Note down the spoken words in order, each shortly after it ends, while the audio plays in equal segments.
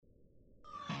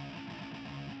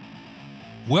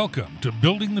Welcome to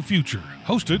Building the Future,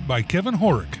 hosted by Kevin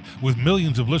Horick. With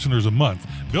millions of listeners a month,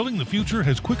 Building the Future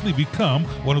has quickly become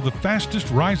one of the fastest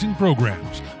rising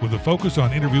programs, with a focus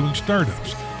on interviewing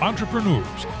startups,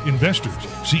 entrepreneurs, investors,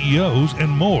 CEOs, and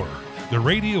more. The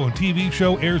radio and TV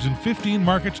show airs in 15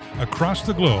 markets across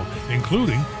the globe,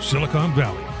 including Silicon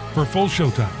Valley. For full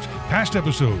showtimes, past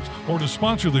episodes, or to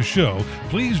sponsor the show,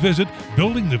 please visit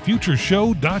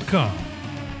buildingthefutureshow.com.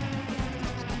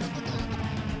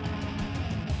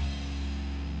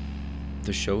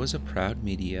 The show is a proud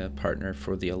media partner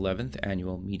for the 11th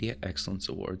Annual Media Excellence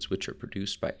Awards, which are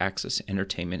produced by Access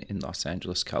Entertainment in Los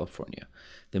Angeles, California.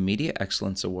 The Media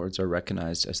Excellence Awards are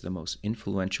recognized as the most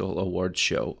influential awards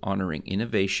show honoring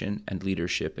innovation and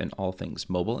leadership in all things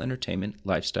mobile entertainment,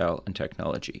 lifestyle, and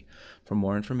technology. For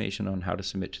more information on how to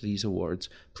submit to these awards,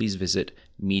 please visit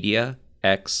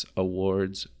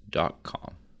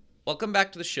MediaXAwards.com. Welcome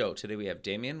back to the show. Today we have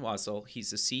Damian Wozzell. He's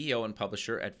the CEO and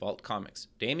publisher at Vault Comics.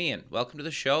 Damian, welcome to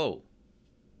the show.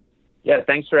 Yeah,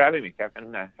 thanks for having me,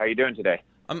 Kevin. How are you doing today?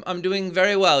 I'm doing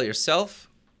very well.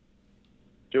 Yourself?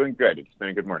 Doing good. It's been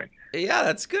a good morning. Yeah,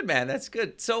 that's good, man. That's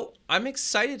good. So I'm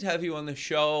excited to have you on the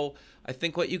show. I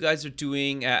think what you guys are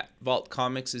doing at Vault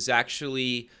Comics is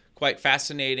actually quite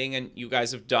fascinating, and you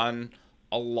guys have done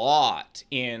a lot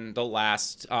in the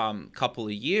last couple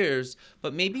of years.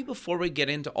 But maybe before we get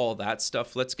into all that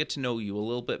stuff, let's get to know you a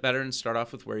little bit better and start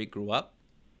off with where you grew up.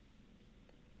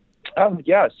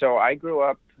 Yeah, so I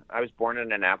was born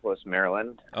in Annapolis,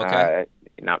 Maryland, Okay.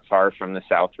 Not far from the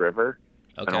South River.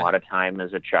 Okay. Spent a lot of time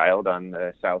as a child on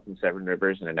the South and Severn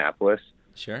Rivers in Annapolis.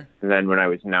 Sure. And then when I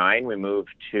was 9, we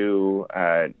moved to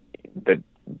the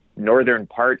northern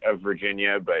part of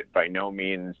Virginia, but by no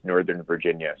means Northern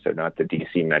Virginia, so not the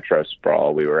D.C. metro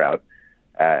sprawl. We were out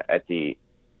at the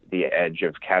edge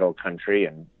of cattle country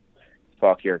in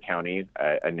Fauquier County,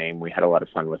 a name we had a lot of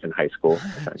fun with in high school.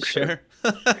 Sure.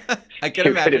 I can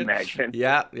You imagine. could imagine.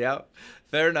 Yeah.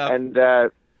 Fair enough. And so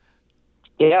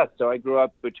I grew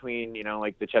up between,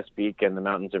 like the Chesapeake and the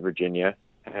mountains of Virginia,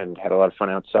 and had a lot of fun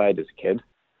outside as a kid.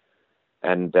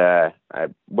 And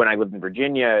when I lived in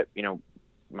Virginia,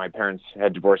 my parents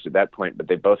had divorced at that point, but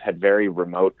they both had very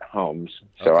remote homes.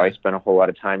 So Okay. I spent a whole lot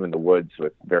of time in the woods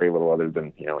with very little other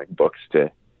than, like books to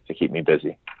keep me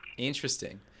busy.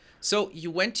 Interesting. So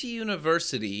you went to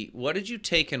university. What did you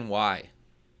take and why?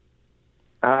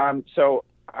 So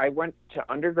I went to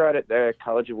undergrad at the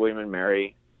College of William and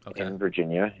Mary Okay. in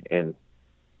Virginia in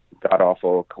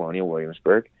god-awful Colonial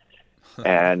Williamsburg.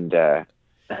 And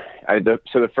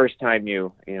so the first time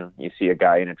you see a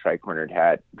guy in a tri-cornered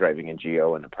hat driving a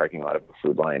Geo in the parking lot of a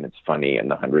Food Lion, it's funny.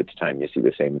 And the 100th time you see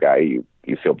the same guy, you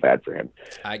feel bad for him.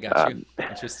 I got you.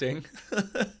 Interesting.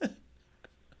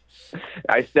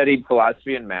 I studied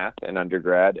philosophy and math in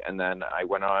undergrad, and then I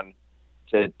went on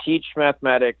to teach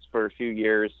mathematics for a few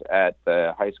years at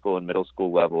the high school and middle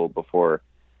school level before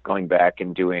going back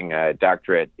and doing a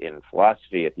doctorate in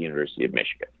philosophy at the University of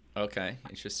Michigan. Okay.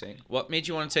 Interesting. What made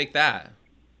you want to take that?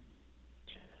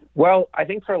 Well, I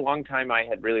think for a long time I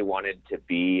had really wanted to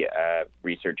be a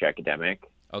research academic.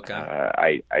 Okay.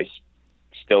 I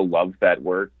still love that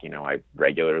work. I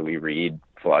regularly read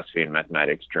philosophy and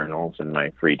mathematics journals in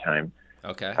my free time.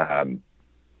 Okay.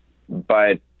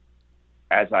 But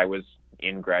as I was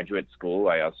in graduate school,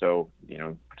 I also,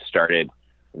 started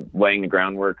laying the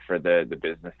groundwork for the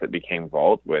business that became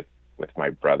Vault with my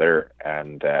brother,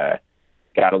 and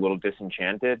got a little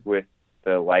disenchanted with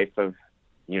the life of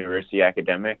university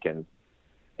academic in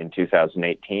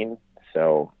 2018.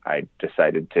 So I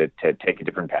decided to take a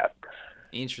different path.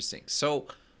 Interesting. So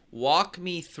walk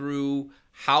me through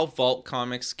how Vault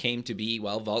Comics came to be,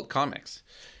 Vault Comics.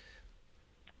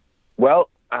 Well,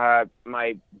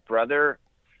 my brother,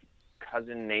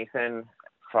 cousin Nathan,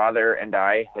 father, and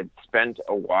I had spent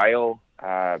a while,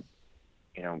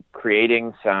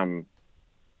 creating some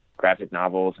graphic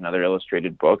novels and other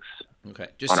illustrated books. Okay.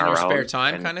 Just on in your our spare own,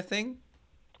 time and- kind of thing?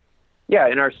 Yeah,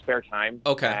 in our spare time.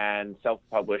 Okay. And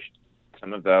self-published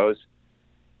some of those.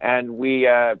 And we,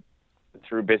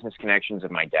 through business connections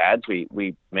of my dad's,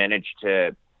 we managed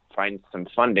to find some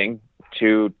funding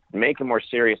to make a more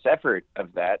serious effort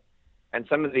of that. And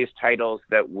some of these titles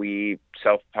that we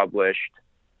self-published,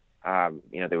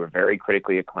 they were very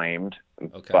critically acclaimed,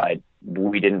 Okay. but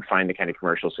we didn't find the kind of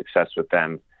commercial success with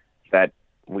them that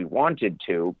we wanted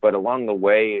to. But along the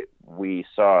way, we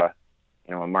saw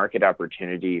a market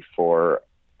opportunity for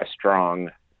a strong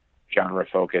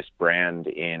genre-focused brand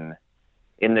in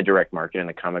the direct market, in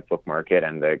the comic book market,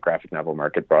 and the graphic novel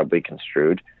market broadly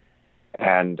construed.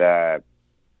 And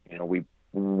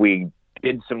we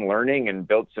did some learning and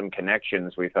built some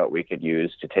connections we thought we could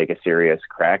use to take a serious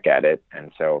crack at it.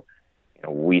 And so,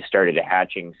 we started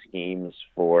hatching schemes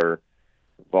for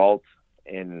Vault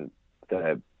in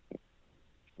the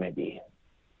maybe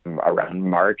around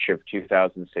March of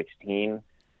 2016,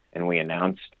 and we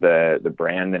announced the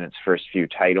brand and its first few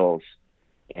titles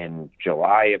in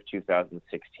July of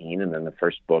 2016, and then the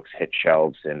first books hit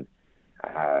shelves in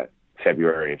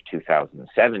February of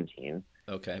 2017.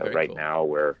 Okay, so very right cool. now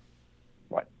we're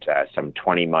some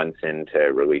 20 months into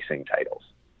releasing titles.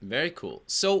 Very cool.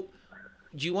 So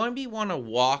do you want to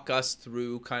walk us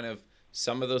through kind of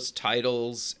some of those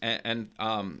titles and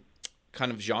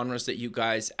kind of genres that you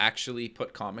guys actually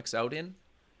put comics out in?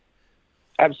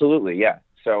 Absolutely, yeah.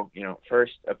 So,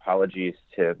 first, apologies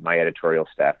to my editorial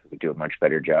staff who do a much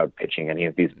better job pitching any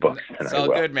of these books than It's I all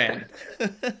will. good, man.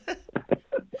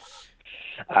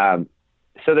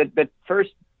 So the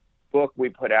first book we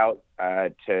put out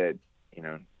to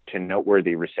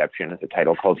noteworthy reception is a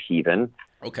title called Heathen,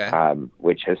 Okay.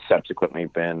 which has subsequently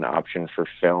been optioned for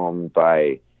film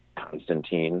by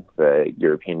Constantine, the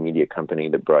European media company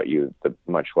that brought you the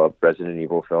much-loved Resident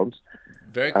Evil films.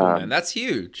 Very cool, man. That's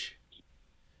huge.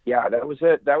 Yeah, that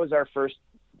was our first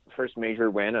major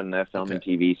win on the film and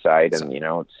Okay. TV side,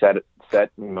 and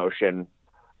set in motion.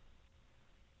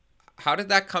 How did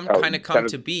that come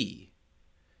to be?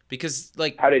 Because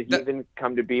How did Heathen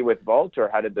come to be with Vault, or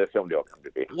how did the film deal come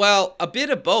to be? Well, a bit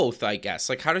of both, I guess.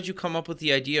 Like, how did you come up with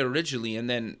the idea originally, and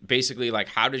then basically, like,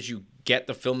 how did you get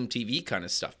the film TV kind of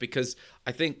stuff? Because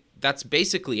I think that's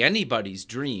basically anybody's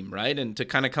dream, right? And to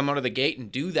kind of come out of the gate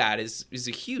and do that is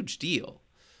a huge deal.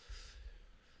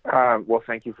 Well,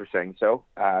 thank you for saying so.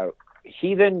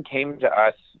 Heathen came to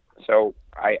us. So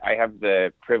I have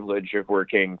the privilege of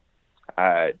working,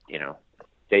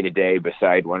 day to day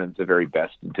beside one of the very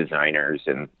best designers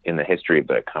in the history of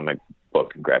the comic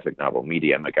book and graphic novel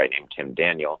medium, a guy named Tim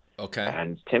Daniel. Okay.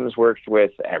 And Tim's worked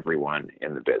with everyone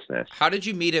in the business. How did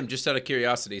you meet him, just out of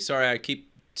curiosity? Sorry, I keep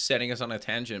setting us on a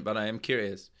tangent, but I am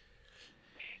curious.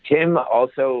 Tim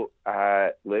also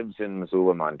lives in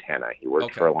Missoula, Montana. He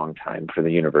worked for a long time for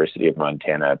the University of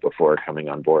Montana before coming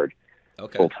on board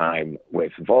full time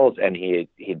with Vault, and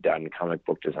he'd done comic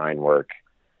book design work.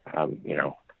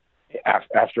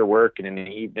 After work and in the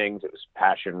evenings, it was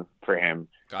passion for him.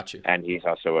 Got you. And he's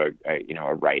also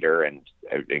a writer, and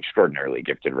an extraordinarily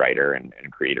gifted writer and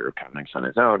creator of comics on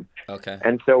his own. Okay.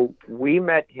 And so we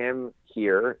met him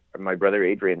here. My brother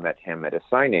Adrian met him at a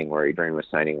signing where Adrian was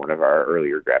signing one of our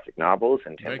earlier graphic novels,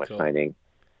 and Tim was signing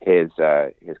his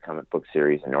comic book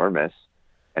series Enormous.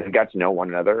 And we got to know one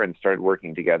another and started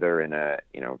working together in a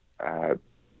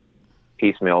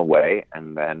piecemeal way.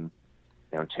 And then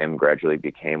Tim gradually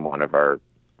became one of our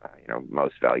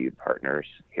most valued partners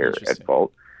here at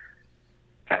Vault.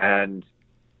 And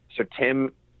so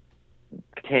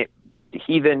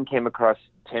Heathen came across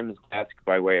Tim's desk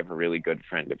by way of a really good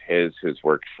friend of his who's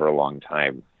worked for a long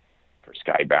time for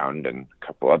Skybound and a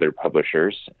couple other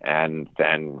publishers. And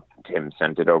then Tim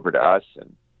sent it over to us.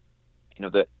 And,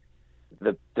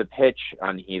 the pitch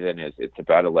on Heathen is it's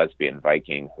about a lesbian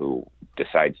Viking who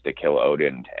decides to kill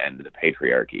Odin to end the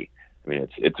patriarchy. I mean,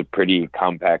 it's a pretty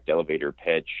compact elevator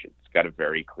pitch. It's got a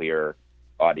very clear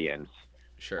audience.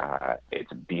 Sure.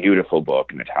 It's a beautiful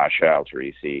book. Natasha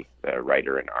Alterici, the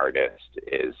writer and artist,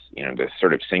 is this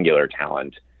sort of singular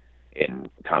talent in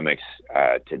comics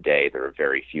today. There are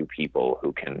very few people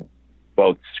who can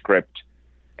both script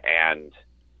and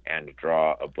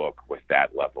draw a book with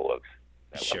that level of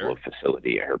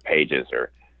facility. Her pages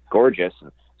are gorgeous.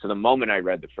 And so the moment I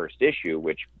read the first issue,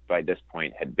 which by this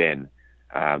point had been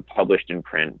published in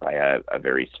print by a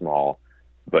very small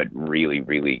but really,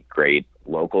 really great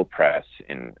local press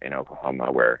in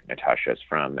Oklahoma, where Natasha is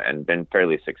from, and been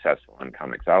fairly successful in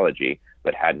Comixology,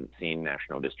 but hadn't seen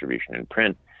national distribution in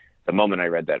print. The moment I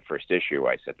read that first issue,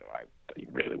 I said, I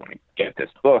really want to get this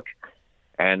book.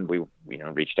 And we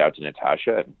reached out to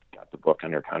Natasha and got the book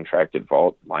under contract at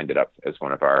Vault, lined it up as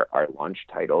one of our launch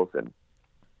titles. And,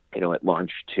 it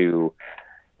launched to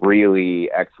really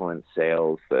excellent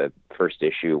sales. The first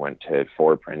issue went to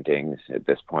 4 printings. At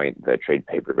this point, the trade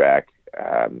paperback,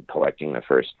 collecting the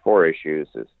first 4 issues,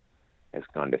 has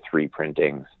gone to 3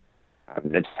 printings.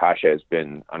 Natasha has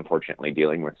been unfortunately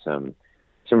dealing with some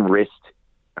wrist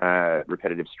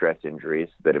repetitive stress injuries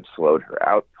that have slowed her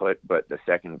output, but the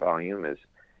second volume is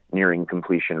nearing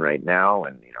completion right now,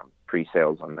 and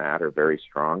pre-sales on that are very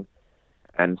strong.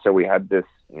 And so we had this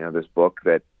this book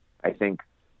that I think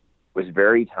was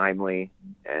very timely,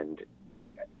 and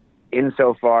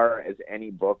insofar as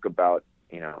any book about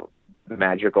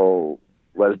magical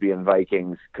lesbian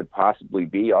Vikings could possibly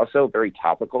be, also very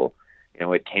topical.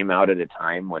 It came out at a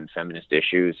time when feminist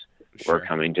issues were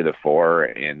coming to the fore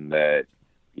in the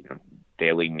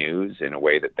daily news in a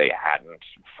way that they hadn't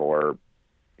for,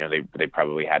 they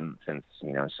probably hadn't since,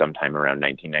 sometime around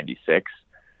 1996.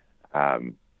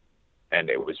 And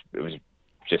it was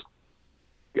just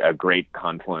a great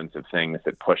confluence of things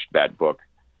that pushed that book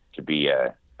to be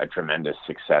a tremendous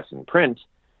success in print.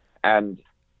 And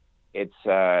it's,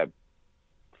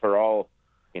 for all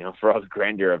the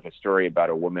grandeur of a story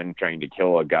about a woman trying to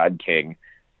kill a god king,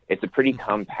 it's a pretty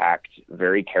compact,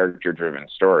 very character-driven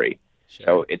story. Sure.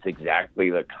 So it's exactly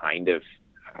the kind of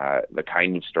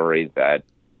stories that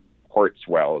ports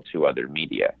well to other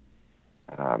media.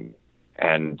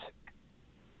 And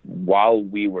while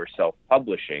we were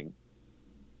self-publishing,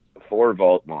 before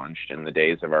Vault launched in the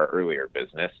days of our earlier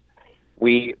business,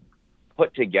 we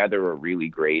put together a really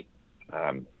great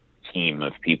team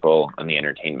of people on the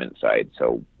entertainment side.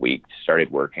 So we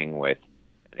started working with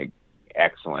an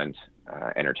excellent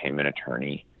entertainment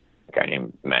attorney, a guy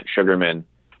named Matt Sugarman,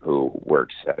 who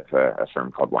works at a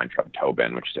firm called Weintraub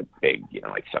Tobin, which is a big,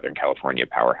 Southern California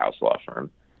powerhouse law firm.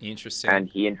 Interesting. And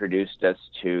he introduced us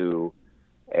to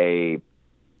a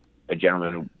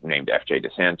gentleman named FJ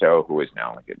DeSanto, who is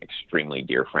now an extremely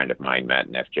dear friend of mine. Matt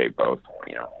and FJ both,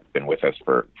 have been with us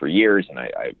for years, and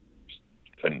I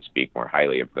couldn't speak more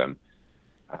highly of them.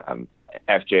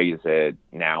 FJ is a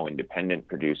now independent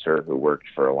producer who worked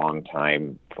for a long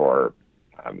time for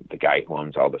the guy who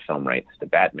owns all the film rights to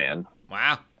Batman.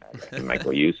 Wow.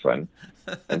 Michael Uslan.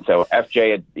 And so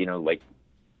FJ had,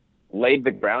 laid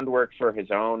the groundwork for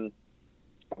his own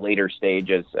later stage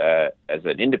as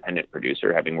an independent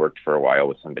producer, having worked for a while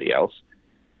with somebody else.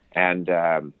 And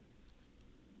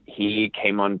he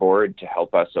came on board to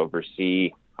help us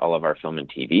oversee all of our film and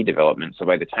TV development. So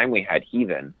by the time we had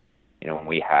Heathen,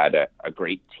 we had a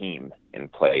great team in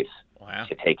place. Wow.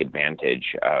 To take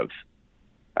advantage of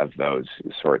those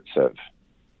sorts of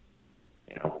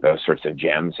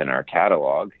gems in our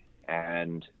catalog.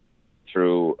 And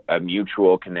through a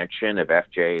mutual connection of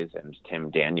FJ's and Tim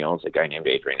Daniels, a guy named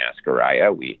Adrian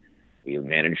Ascaraya, we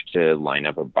managed to line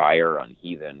up a buyer on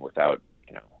Heathen without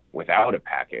a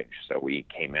package. So we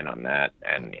came in on that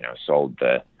and, sold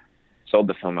the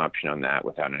film option on that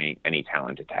without any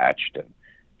talent attached. And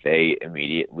they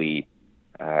immediately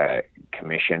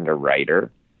commissioned a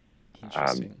writer.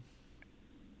 Interesting.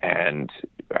 And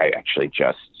I actually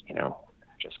just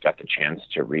got the chance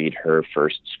to read her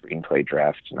first screenplay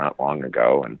draft not long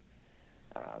ago. And,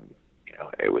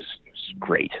 it was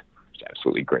great. It was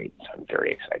absolutely great. So I'm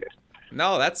very excited.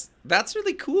 No, that's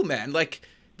really cool, man. Like,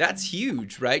 that's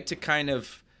huge, right? To kind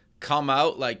of come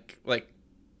out like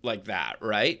that,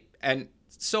 right? And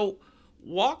so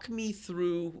walk me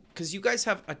through, because you guys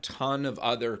have a ton of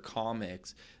other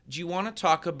comics. Do you want to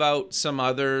talk about some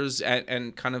others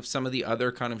and kind of some of the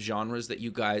other kind of genres that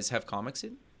you guys have comics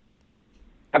in?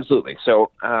 Absolutely.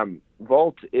 So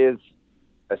Vault is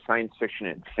a science fiction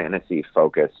and fantasy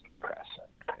focused press.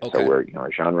 Okay. So we're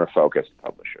a genre focused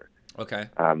publisher. Okay.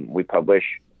 We publish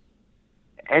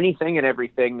anything and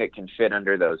everything that can fit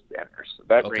under those banners. So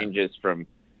that ranges from,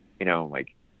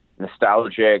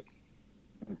 nostalgic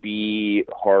B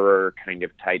horror kind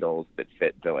of titles that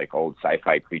fit the old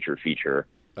sci-fi creature feature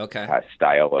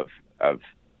style of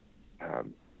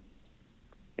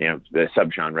the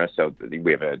subgenre. So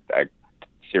we have a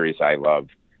series I love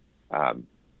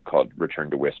called Return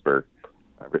to Whisper,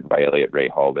 written by Elliot Ray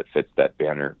Hall, that fits that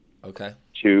banner. Okay.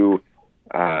 To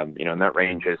and that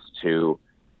ranges to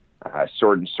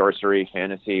sword and sorcery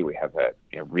fantasy. We have a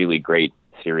really great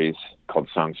series called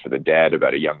Songs for the Dead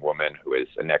about a young woman who is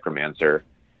a necromancer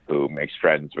who makes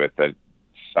friends with a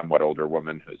somewhat older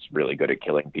woman who's really good at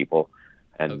killing people,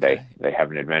 and they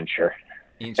have an adventure.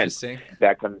 Interesting.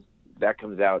 And that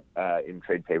comes out in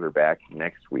trade paperback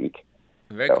next week.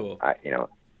 Very cool.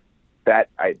 That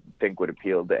I think would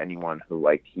appeal to anyone who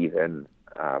liked Heathen.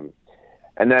 And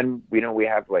then we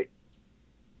have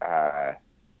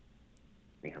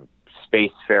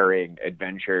spacefaring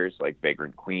adventures like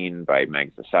Vagrant Queen by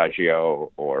Meg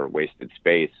Zasagio or Wasted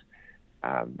Space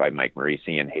by Mike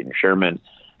Morisi and Hayden Sherman.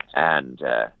 And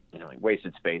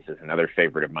Wasted Space is another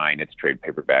favorite of mine. Its trade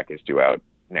paperback is due out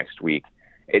next week.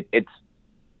 It's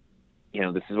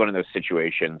this is one of those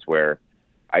situations where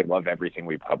I love everything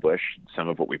we publish. Some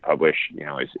of what we publish,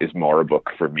 is more a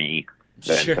book for me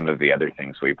than some of the other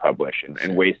things we publish.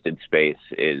 And Wasted Space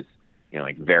is,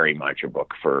 very much a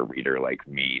book for a reader like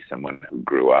me, someone who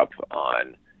grew up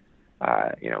on,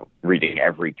 reading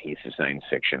every piece of science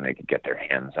fiction they could get their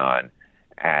hands on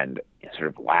and sort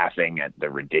of laughing at the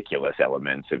ridiculous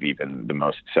elements of even the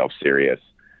most self-serious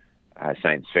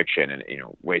science fiction. And,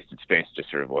 Wasted Space just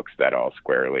sort of looks that all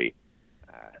squarely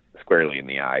in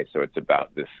the eye. So it's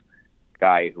about this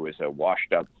guy who is a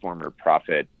washed up former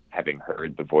prophet having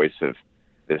heard the voice of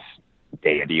this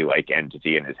deity-like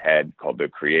entity in his head called the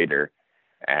Creator,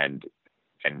 and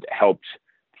helped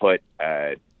put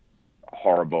a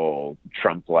horrible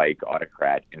Trump-like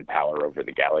autocrat in power over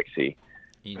the galaxy,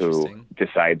 who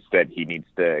decides that he needs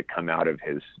to come out of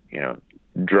his,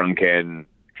 drunken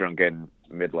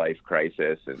midlife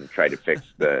crisis and try to fix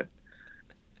the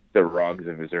wrongs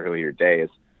of his earlier days.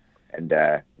 And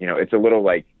it's a little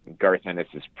like Garth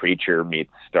Ennis's Preacher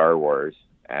meets Star Wars,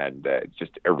 and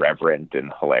just irreverent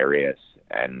and hilarious,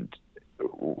 and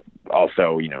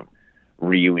also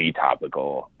really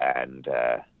topical and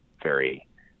very,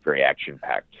 very action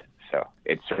packed. So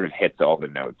it sort of hits all the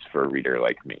notes for a reader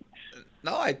like me.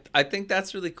 No, I think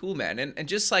that's really cool, man. And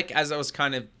just like as I was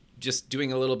kind of just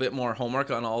doing a little bit more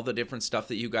homework on all the different stuff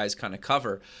that you guys kind of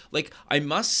cover, like I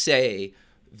must say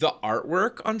the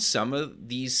artwork on some of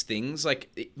these things,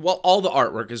 all the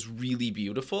artwork is really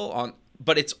beautiful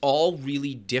but it's all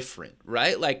really different,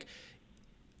 right? Like,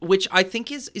 which I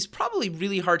think is probably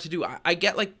really hard to do. I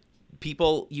get like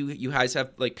people, you guys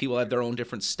have like people have their own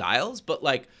different styles, but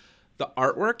like the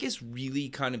artwork is really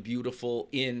kind of beautiful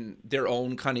in their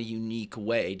own kind of unique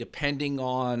way, depending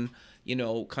on,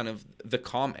 kind of the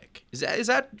comic. Is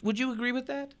that, would you agree with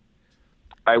that?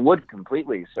 I would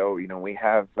completely. So, we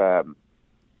have,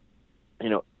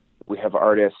 we have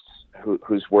artists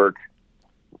whose work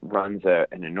runs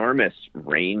an enormous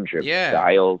range of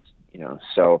styles,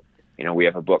 so, we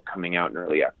have a book coming out in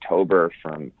early October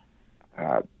from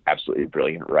absolutely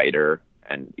brilliant writer,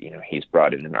 and he's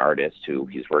brought in an artist who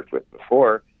he's worked with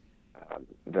before.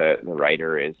 The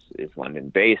writer is London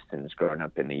based and has grown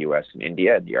up in the U.S. and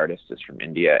India. The artist is from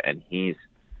India, and he's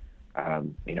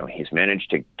managed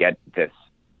to get this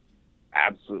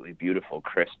absolutely beautiful,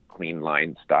 crisp, clean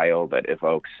line style that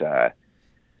evokes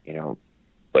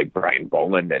like Brian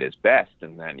Boland at his best,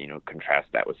 and then contrast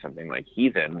that with something like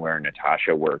Heathen, where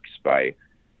Natasha works by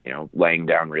laying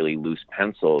down really loose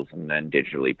pencils and then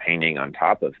digitally painting on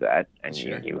top of that, and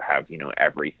sure. you have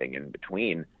everything in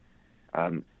between.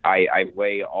 I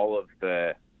lay all of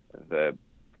the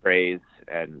praise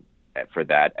and for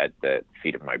that at the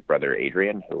feet of my brother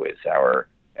Adrian, who is our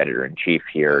editor-in-chief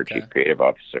here, chief creative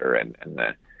officer, and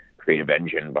the creative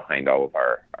engine behind all of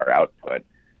our output.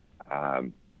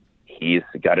 He's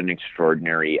got an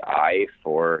extraordinary eye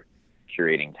for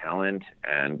curating talent,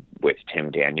 and with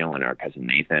Tim Daniel and our cousin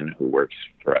Nathan, who works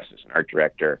for us as an art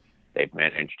director, they've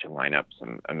managed to line up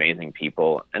some amazing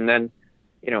people. And then,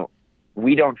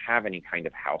 we don't have any kind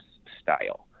of house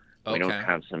style. We don't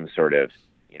have some sort of,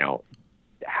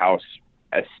 house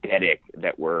aesthetic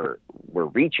that we're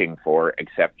reaching for,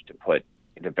 except to put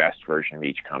the best version of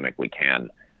each comic we can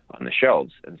on the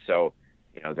shelves. And so,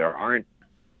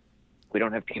 we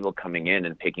don't have people coming in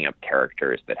and picking up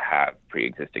characters that have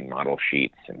pre-existing model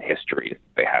sheets and histories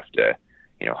they have to,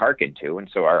 hearken to. And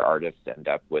so our artists end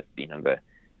up with, the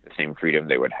same freedom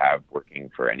they would have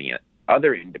working for any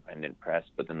other independent press,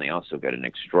 but then they also get an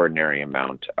extraordinary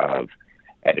amount of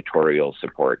editorial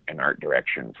support and art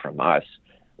direction from us,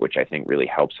 which I think really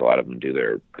helps a lot of them do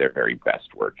their very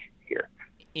best work here.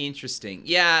 Interesting.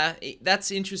 Yeah,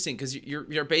 that's interesting, because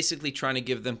you're basically trying to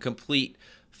give them complete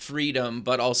freedom,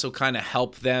 but also kind of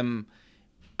help them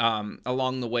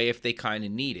along the way if they kind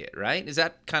of need it, right? Is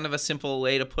that kind of a simple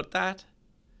way to put that?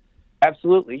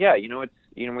 Absolutely, yeah. It's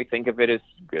we think of it as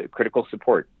critical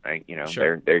support, right?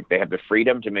 Sure. They have the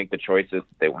freedom to make the choices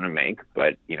that they want to make,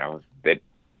 but that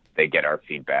they get our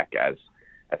feedback as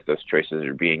those choices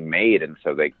are being made, and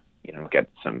so they get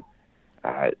some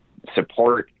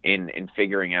support in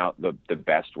figuring out the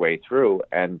best way through.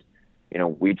 And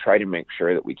we try to make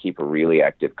sure that we keep a really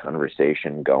active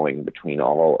conversation going between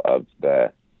all of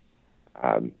the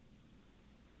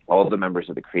members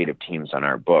of the creative teams on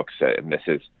our books. And this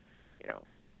is,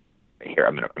 here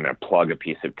I'm gonna plug a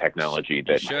piece of technology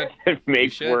that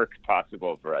makes work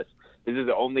possible for us. This is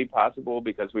only possible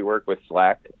because we work with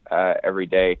Slack every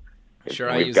day. Sure,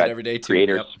 I use it every day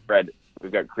too.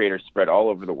 We've got creators spread all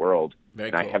over the world. Very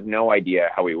and cool. I have no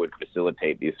idea how we would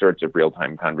facilitate these sorts of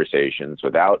real-time conversations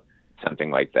without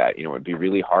something like that. It would be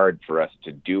really hard for us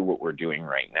to do what we're doing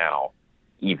right now,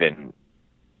 even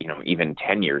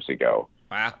 10 years ago.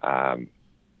 Wow.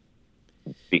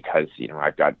 Because,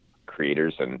 I've got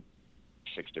creators in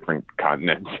 6 different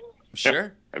continents.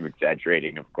 Sure. I'm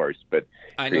exaggerating, of course, but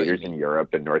I know creators in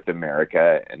Europe and North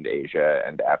America and Asia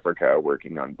and Africa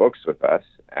working on books with us,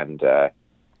 and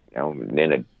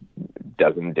in a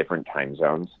dozen different time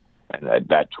zones. And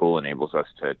that tool enables us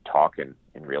to talk in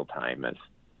real time as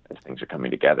things are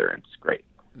coming together. And it's great.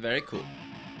 Very cool.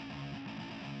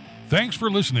 Thanks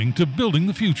for listening to Building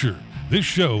the Future. This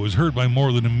show is heard by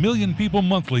more than 1 million people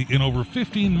monthly in over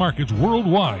 15 markets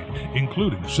worldwide,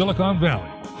 including Silicon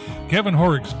Valley. Kevin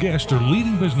Horick's guests are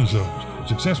leading business owners,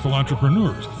 successful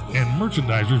entrepreneurs, and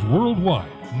merchandisers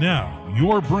worldwide. Now,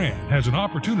 your brand has an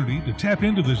opportunity to tap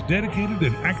into this dedicated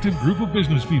and active group of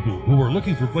business people who are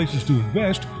looking for places to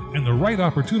invest and the right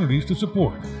opportunities to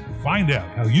support. Find out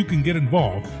how you can get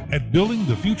involved at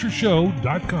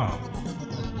buildingthefutureshow.com.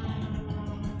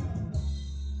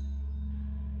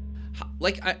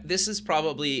 This is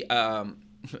probably a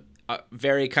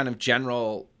very kind of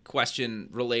general question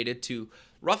related to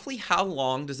roughly how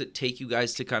long does it take you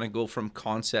guys to kind of go from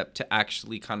concept to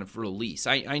actually kind of release?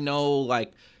 I know,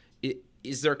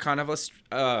 is there kind of a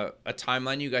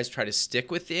timeline you guys try to stick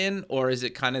within, or is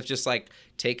it kind of just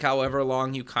take however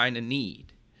long you kind of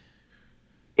need?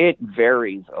 It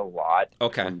varies a lot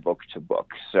from book to book.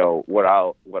 So what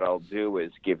I'll do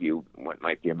is give you what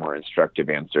might be a more instructive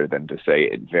answer than to say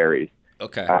it varies.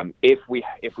 Okay. If we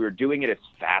were doing it as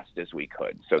fast as we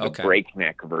could, so the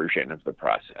breakneck version of the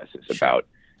process is about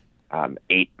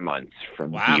 8 months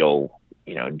from deal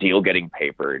getting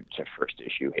papered to first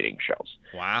issue hitting shelves.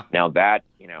 Wow. Now that's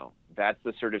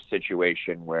the sort of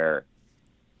situation where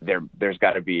there's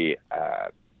got to be a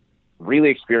really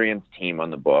experienced team on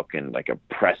the book and a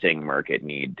pressing market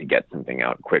need to get something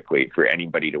out quickly for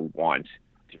anybody to want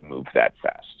to move that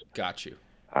fast. Got you.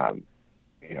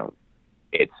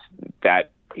 It's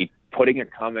that putting a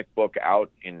comic book out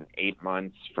in 8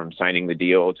 months from signing the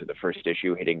deal to the first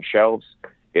issue hitting shelves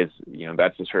is,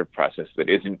 that's the sort of process that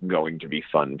isn't going to be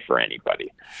fun for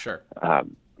anybody. Sure.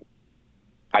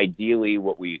 Ideally,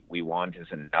 what we want is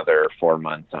another 4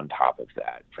 months on top of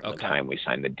that from the time we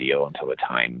sign the deal until the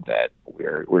time that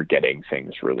we're getting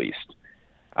things released,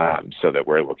 so that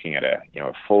we're looking at a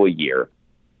full year.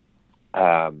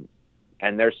 And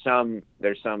there's some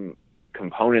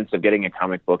components of getting a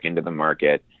comic book into the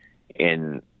market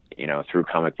through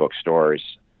comic book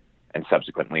stores and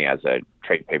subsequently as a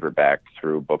trade paperback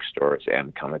through bookstores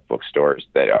and comic book stores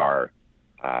that are,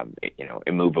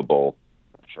 immovable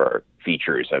for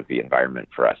features of the environment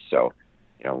for us. So,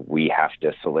 we have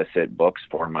to solicit books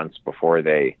 4 months before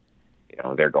they're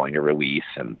going to release,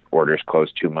 and orders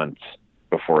close 2 months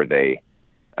before they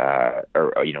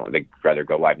rather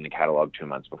go live in the catalog 2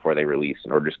 months before they release,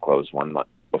 and orders close 1 month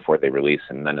before they release.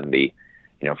 And then in the,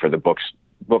 for the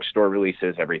bookstore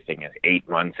releases, everything is 8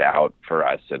 months out for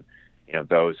us. And,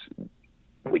 those,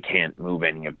 we can't move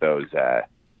any of those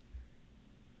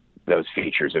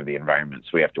features of the environment.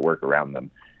 So we have to work around them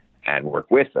and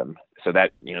work with them. So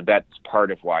that, that's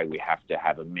part of why we have to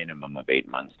have a minimum of 8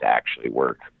 months to actually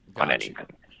work on anything.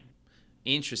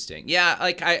 Interesting. Yeah.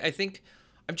 I think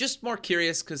I'm just more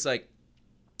curious because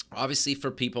obviously for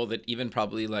people that even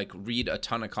probably read a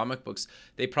ton of comic books,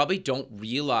 they probably don't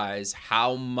realize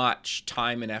how much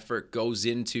time and effort goes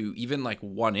into even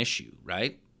one issue,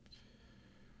 right?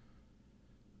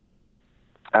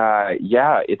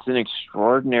 Yeah, it's an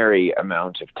extraordinary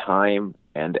amount of time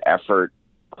and effort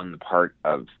on the part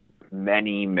of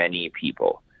many, many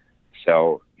people.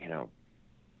 So,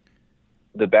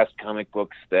 the best comic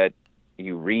books that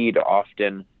you read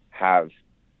often have,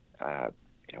 a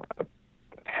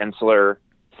penciler.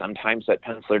 Sometimes that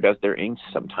penciler does their inks,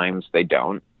 sometimes they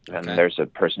don't. And there's a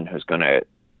person who's going to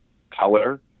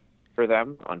color for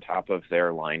them on top of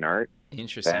their line art.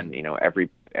 Interesting. Then,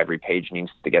 every page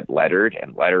needs to get lettered,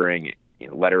 and lettering,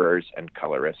 letterers and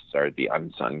colorists are the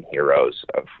unsung heroes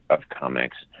of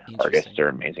comics. Artists are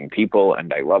amazing people,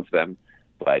 and I love them,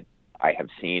 but I have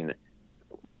seen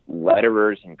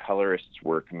letterers and colorists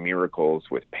work miracles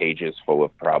with pages full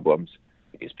of problems.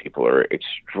 These people are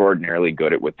extraordinarily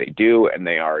good at what they do, and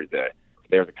they're the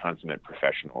consummate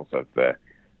professionals of the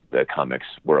comics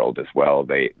world as well.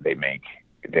 They make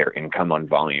their income on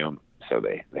volume, so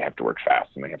they have to work fast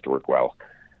and they have to work well.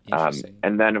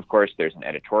 And then, of course, there's an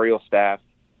editorial staff.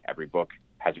 Every book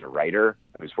has a writer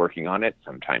who's working on it,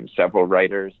 sometimes several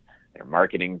writers. There are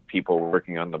marketing people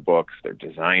working on the books. There are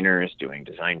designers doing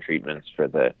design treatments for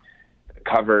the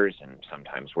covers, and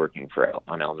sometimes working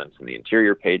on elements in the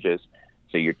interior pages.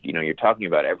 So you're talking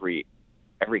about every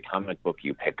comic book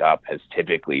you pick up has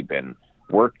typically been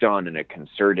worked on in a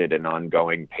concerted and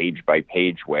ongoing page by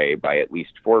page way by at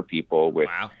least 4 people with,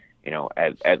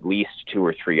 at least 2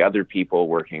 or 3 other people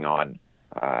working on,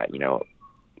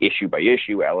 issue by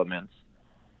issue elements.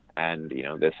 And,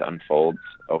 this unfolds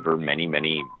over many,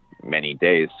 many, many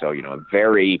days. So, a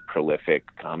very prolific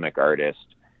comic artist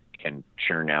can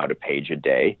churn out a page a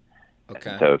day.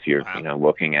 Okay. So if you're,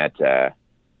 looking at,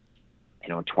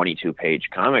 22-page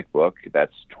comic book,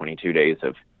 that's 22 days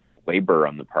of labor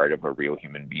on the part of a real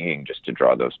human being just to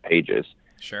draw those pages.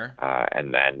 Sure.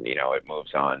 And then, it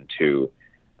moves on to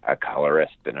a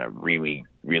colorist, and a really,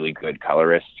 really good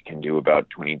colorist can do about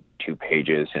 22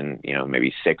 pages in,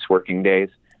 maybe 6 working days.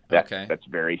 That's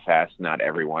very fast. Not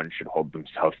everyone should hold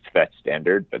themselves to that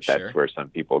standard, but that's where some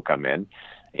people come in,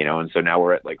 and so now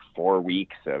we're at like 4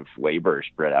 weeks of labor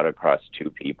spread out across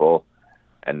 2 people.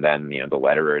 And then, the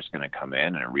letterer is going to come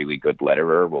in, and a really good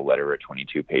letterer will letter a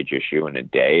 22-page issue in a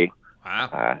day.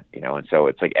 Wow. And so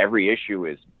it's like every issue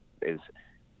is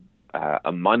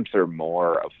a month or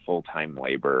more of full-time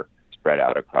labor spread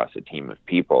out across a team of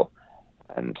people.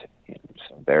 And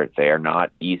so they are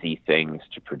not easy things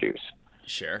to produce.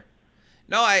 Sure.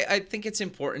 No, I think it's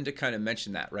important to kind of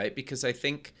mention that, right? Because I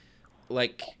think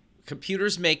like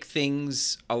computers make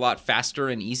things a lot faster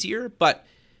and easier, but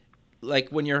like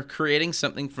when you're creating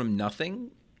something from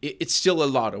nothing, it's still a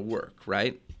lot of work,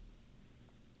 right?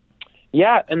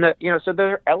 Yeah. And so there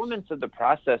are elements of the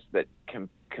process that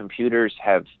computers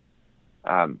have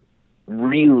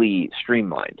really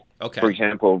streamlined. Okay. For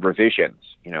example, revisions.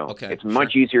 It's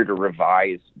much easier to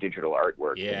revise digital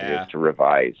artwork than it is to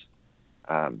revise,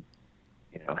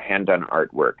 hand-done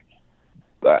artwork.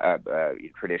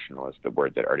 Traditional is the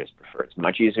word that artists prefer. It's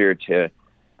much easier to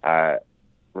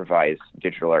revise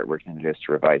digital artwork than it is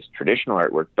to revise traditional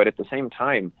artwork. But at the same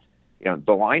time,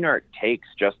 the line art takes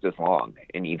just as long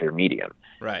in either medium.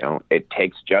 Right. It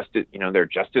takes there are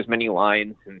just as many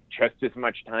lines and just as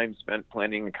much time spent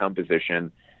planning the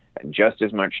composition and just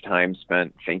as much time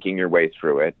spent thinking your way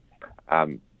through it.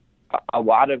 A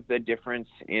lot of the difference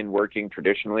in working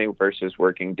traditionally versus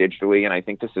working digitally, and I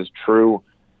think this is true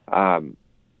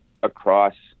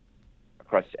across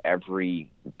every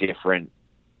different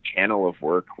channel of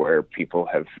work where people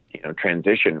have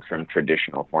transitioned from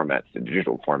traditional formats to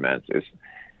digital formats, is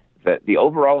that the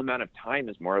overall amount of time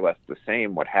is more or less the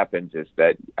same. What happens is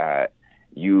that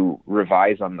you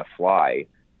revise on the fly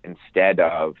instead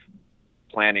of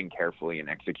planning carefully and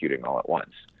executing all at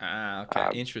once. Okay.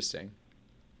 Interesting.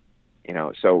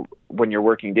 So when you're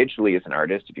working digitally as an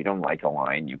artist, if you don't like a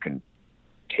line, you can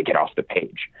take it off the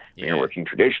page. When you're working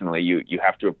traditionally, you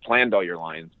have to have planned all your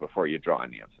lines before you draw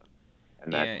any of them.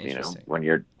 And that's, when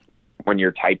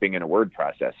you're typing in a word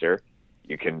processor,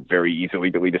 you can very easily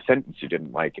delete a sentence you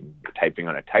didn't like, and you're typing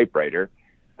on a typewriter.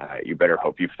 You better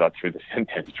hope you've thought through the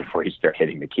sentence before you start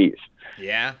hitting the keys.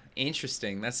 Yeah,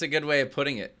 interesting. That's a good way of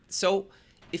putting it. So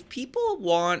if people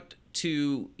want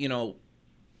to,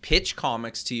 pitch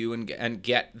comics to you and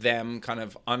get them kind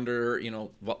of under,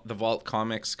 the Vault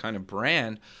Comics kind of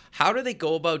brand, how do they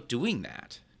go about doing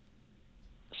that?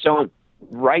 So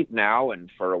right now,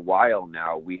 and for a while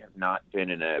now, we have not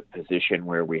been in a position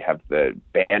where we have the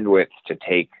bandwidth to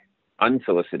take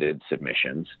unsolicited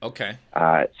submissions. Okay.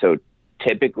 So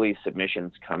typically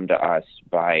submissions come to us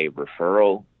by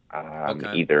referral,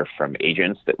 either from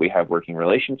agents that we have working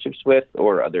relationships with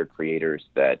or other creators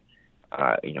that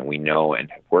we know and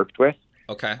have worked with.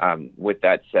 Okay. With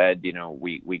that said,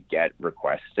 we get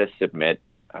requests to submit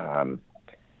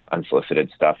unsolicited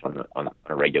stuff on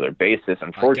a regular basis.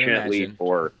 Unfortunately,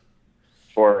 for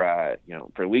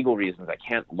legal reasons, I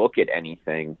can't look at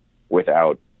anything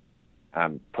without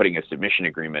putting a submission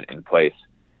agreement in place.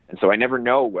 And so I never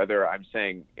know whether I'm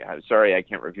saying, sorry, I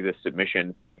can't review this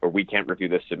submission, or we can't review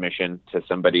this submission to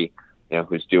somebody,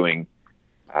 who's doing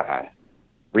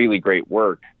really great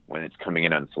work when it's coming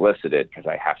in unsolicited, because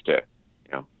I have to,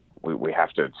 we have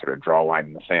to sort of draw a line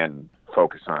in the sand and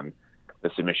focus on the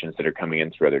submissions that are coming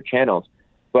in through other channels.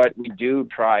 But we do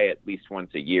try at least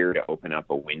once a year to open up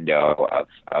a window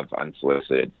of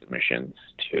unsolicited submissions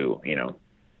to,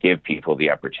 give people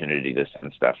the opportunity to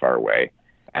send stuff our way.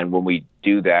 And when we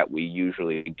do that, we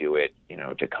usually do it,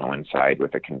 to coincide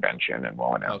with a convention, and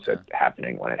we'll announce it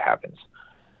happening when it happens.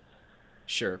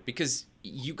 Sure. Because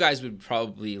you guys would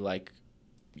probably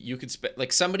you could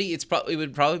somebody, it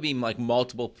would probably be like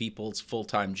multiple people's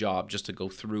full-time job just to go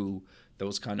through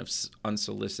those kind of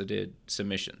unsolicited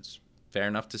submissions. Fair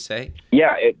enough to say?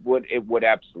 Yeah, it would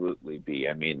absolutely be.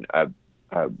 I mean,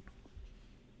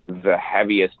 the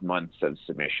heaviest months of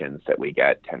submissions that we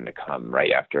get tend to come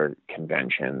right after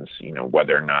conventions,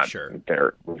 whether or not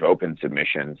we've opened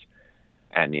submissions,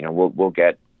 and, we'll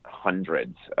get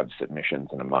hundreds of submissions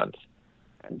in a month.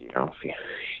 And, if you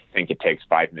think it takes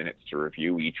 5 minutes to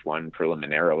review each one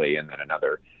preliminarily and then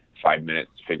another 5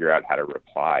 minutes to figure out how to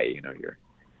reply,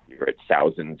 you're at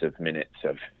thousands of minutes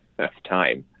of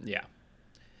time. Yeah.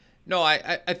 No,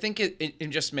 I think it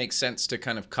just makes sense to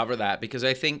kind of cover that, because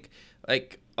I think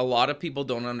a lot of people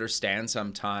don't understand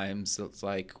sometimes. It's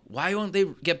like, why won't they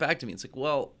get back to me? It's like,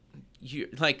 well,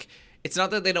 it's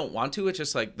not that they don't want to, it's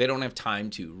just like they don't have time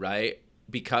to, right?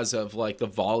 Because of like the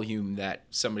volume that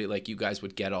somebody like you guys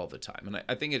would get all the time. And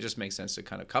I think it just makes sense to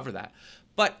kind of cover that.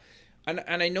 But, and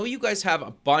I know you guys have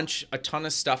a ton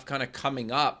of stuff kind of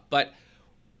coming up, but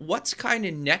what's kind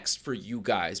of next for you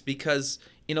guys? Because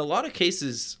in a lot of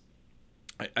cases,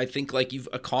 I think like you've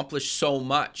accomplished so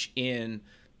much in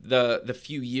the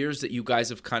few years that you guys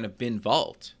have kind of been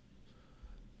Vault.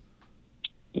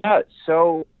 Yeah,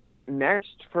 so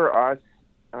next for us,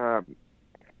 I'm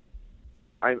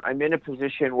in a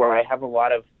position where I have a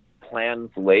lot of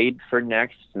plans laid for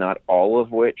next, not all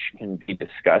of which can be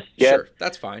discussed yet. Sure,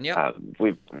 that's fine. Yeah,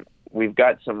 we've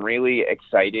got some really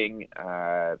exciting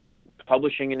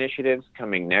publishing initiatives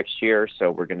coming next year.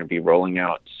 So we're going to be rolling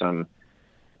out some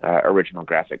original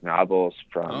graphic novels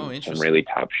from some really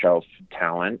top shelf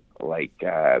talent. Like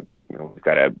we've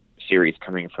got a series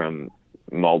coming from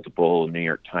multiple New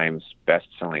York Times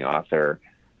best-selling author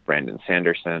Brandon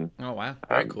Sanderson. Oh wow,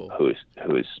 very cool. Who's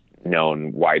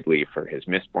known widely for his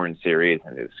Mistborn series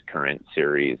and his current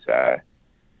series,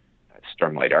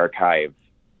 Stormlight Archive.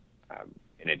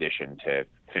 In addition to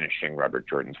finishing Robert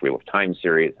Jordan's Wheel of Time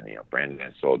series, and Brandon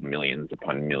has sold millions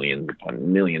upon millions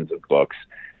upon millions of books,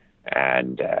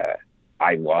 and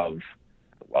I love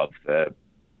the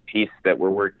piece that we're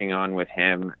working on with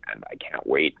him, and I can't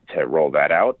wait to roll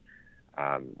that out.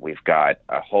 We've got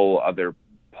a whole other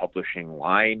publishing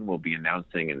line we'll be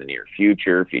announcing in the near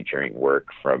future, featuring work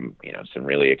from some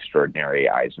really extraordinary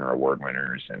Eisner Award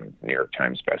winners and New York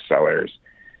Times bestsellers,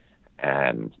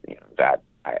 and that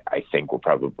I think we'll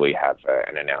probably have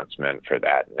an announcement for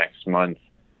that next month.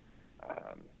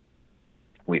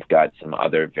 We've got some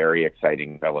other very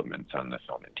exciting developments on the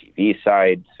film and TV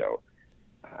side. So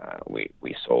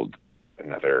we sold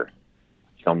another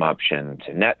film option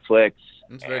to Netflix.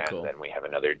 That's very cool. And then we have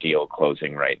another deal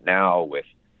closing right now with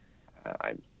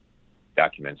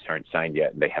documents aren't signed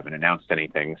yet. They haven't announced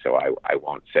anything, so I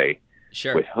won't say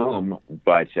with whom,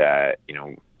 but a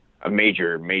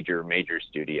major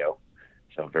studio.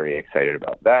 So very excited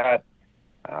about that.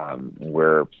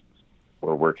 We're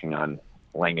working on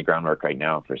laying the groundwork right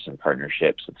now for some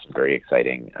partnerships with some very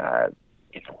exciting,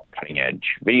 cutting edge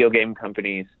video game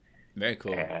companies. Very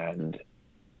cool. And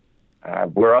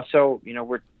we're also,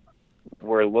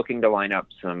 we're looking to line up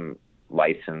some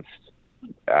licensed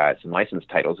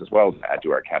titles as well to add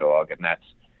to our catalog. And that's,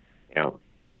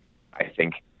 I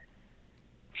think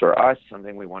for us,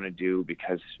 something we want to do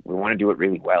because we want to do it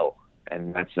really well.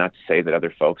 And that's not to say that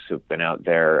other folks who've been out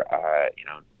there,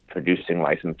 producing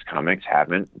licensed comics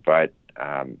haven't, but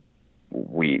I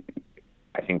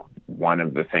think one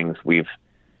of the things we've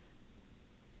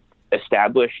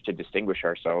established to distinguish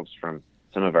ourselves from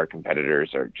some of our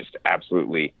competitors are just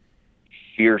absolutely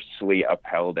fiercely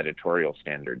upheld editorial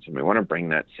standards. And we want to bring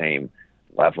that same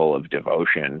level of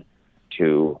devotion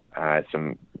to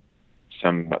some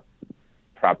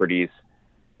properties,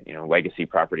 legacy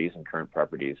properties and current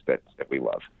properties that we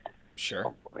love.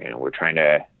 Sure.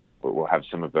 We'll have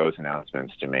some of those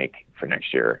announcements to make for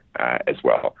next year as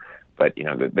well. But,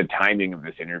 the timing of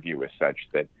this interview is such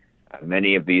that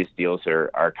many of these deals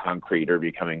are concrete or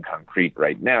becoming concrete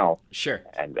right now. Sure.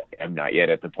 And I'm not yet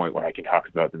at the point where I can talk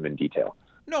about them in detail.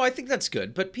 No, I think that's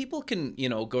good. But people can,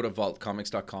 go to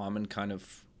vaultcomics.com and kind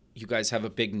of, you guys have a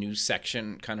big news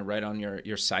section kind of right on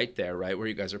your site there, right? Where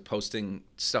you guys are posting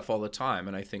stuff all the time.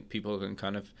 And I think people can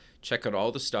kind of check out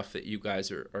all the stuff that you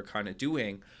guys are kind of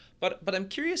doing. But I'm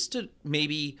curious to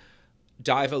maybe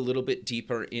dive a little bit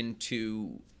deeper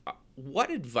into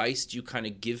what advice do you kind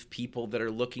of give people that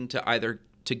are looking to either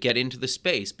to get into the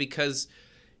space? Because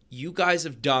you guys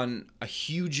have done a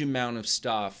huge amount of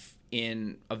stuff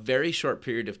in a very short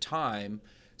period of time.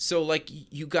 So like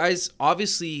you guys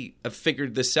obviously have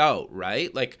figured this out,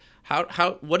 right? Like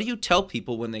what do you tell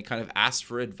people when they kind of ask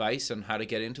for advice on how to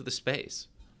get into the space?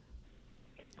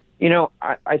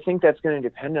 I think that's going to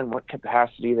depend on what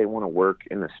capacity they want to work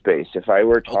in the space. If I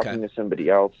were talking to somebody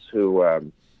else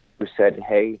who said,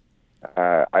 hey,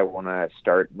 I want to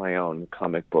start my own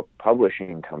comic book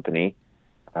publishing company,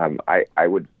 I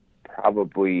would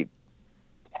probably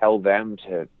tell them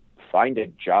to find a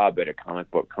job at a comic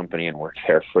book company and work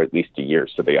there for at least a year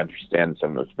so they understand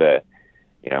some of the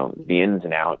ins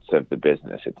and outs of the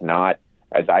business. It's not,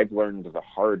 as I've learned the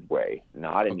hard way,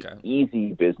 not an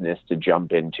easy business to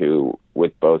jump into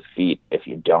with both feet if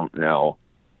you don't know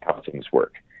how things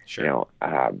work. Sure.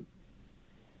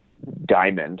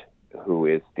 Diamond, who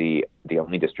is the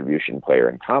only distribution player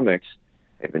in comics,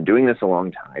 they've been doing this a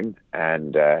long time,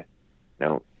 and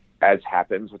as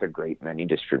happens with a great many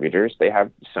distributors, they have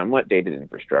somewhat dated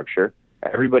infrastructure.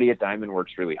 everybody at Diamond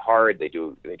works really hard. They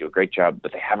do a great job,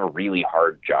 but they have a really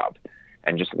hard job.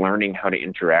 And just learning how to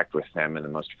interact with them in the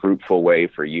most fruitful way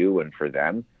for you and for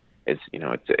them is,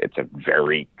 it's a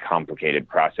very complicated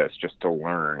process just to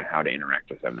learn how to interact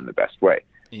with them in the best way.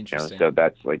 Interesting. So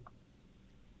that's like,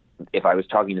 if I was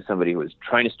talking to somebody who was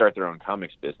trying to start their own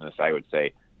comics business, I would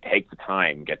say, take the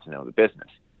time, get to know the business.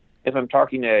 If I'm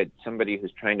talking to somebody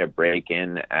who's trying to break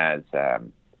in as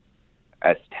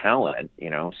talent,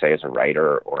 say as a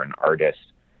writer or an artist,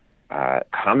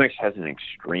 comics has an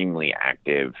extremely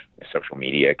active social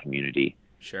media community.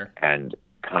 Sure. And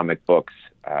comic books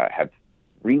have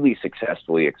really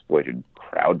successfully exploited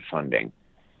crowdfunding.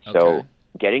 Okay. So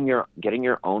getting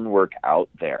your own work out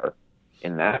there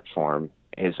in that form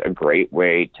is a great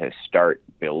way to start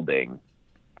building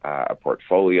a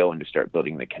portfolio and to start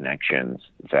building the connections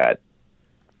that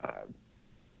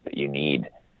you need.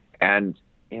 And,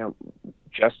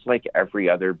 just like every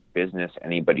other business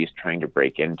anybody's trying to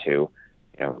break into,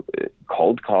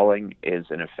 cold calling is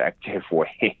an effective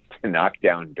way to knock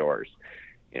down doors.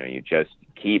 You just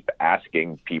keep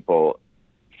asking people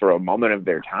for a moment of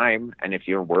their time. And if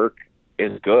your work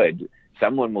is good,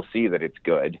 someone will see that it's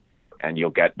good and you'll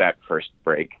get that first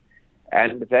break.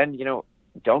 And then,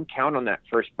 don't count on that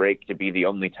first break to be the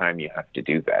only time you have to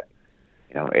do that.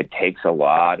 It takes a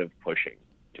lot of pushing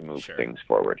to move Sure. things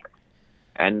forward.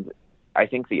 And I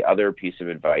think the other piece of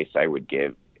advice I would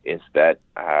give is that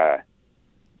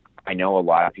I know a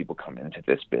lot of people come into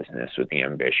this business with the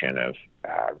ambition of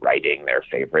writing their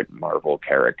favorite Marvel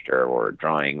character or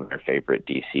drawing their favorite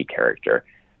DC character.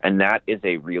 And that is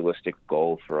a realistic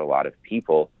goal for a lot of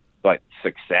people, but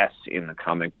success in the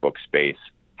comic book space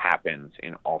happens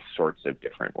in all sorts of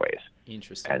different ways.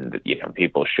 Interesting. And,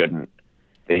 people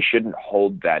shouldn't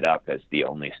hold that up as the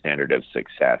only standard of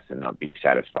success and not be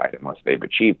satisfied unless they've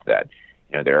achieved that.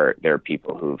 There are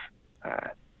people who've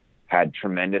had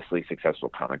tremendously successful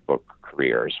comic book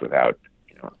careers without,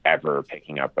 ever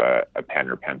picking up a pen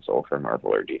or pencil for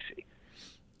Marvel or DC.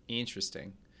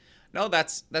 Interesting. No,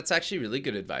 that's actually really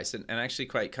good advice and actually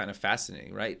quite kind of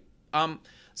fascinating, right?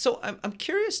 So I'm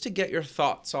curious to get your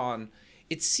thoughts on,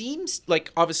 it seems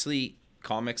like obviously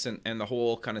comics and the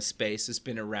whole kind of space has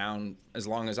been around as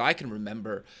long as I can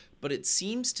remember, but it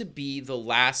seems to be the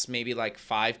last maybe like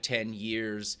 5-10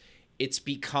 years, it's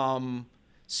become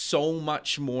so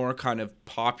much more kind of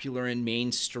popular and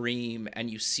mainstream, and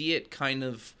you see it kind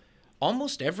of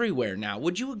almost everywhere now.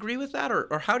 Would you agree with that?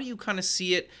 Or how do you kind of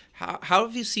see it? How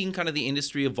have you seen kind of the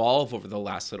industry evolve over the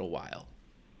last little while?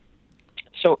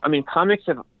 So, comics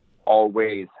have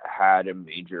always had a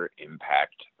major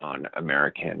impact on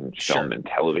American film and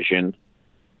television.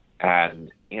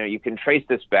 And, you can trace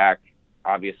this back.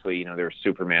 Obviously, there were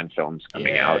Superman films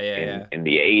coming out in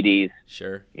the 80s.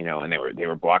 Sure. And they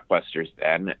were blockbusters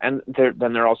then. And then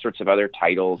there are all sorts of other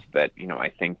titles that, I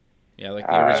think. Yeah, like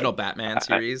the original Batman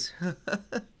series.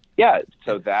 Yeah,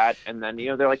 so that, and then,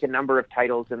 there are like a number of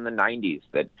titles in the 90s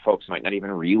that folks might not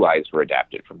even realize were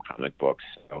adapted from comic books.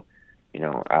 So,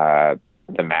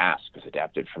 The Mask was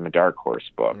adapted from a Dark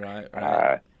Horse book.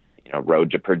 Right.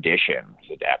 Road to Perdition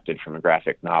was adapted from a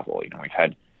graphic novel. We've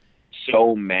had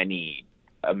so many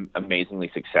amazingly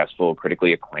successful,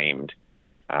 critically acclaimed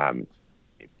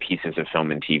pieces of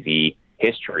film and TV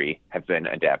history have been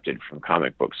adapted from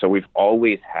comic books. So we've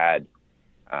always had,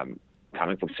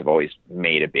 comic books have always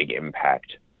made a big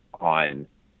impact on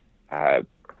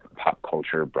pop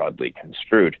culture broadly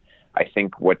construed. I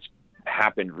think what's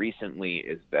happened recently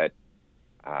is that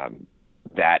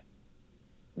that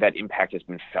impact has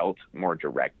been felt more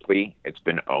directly. It's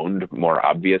been owned more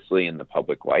obviously in the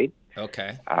public light.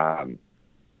 Okay.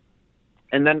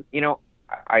 And then,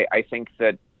 I think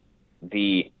that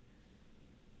the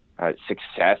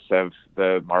success of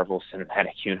the Marvel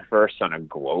Cinematic Universe on a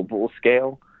global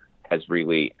scale has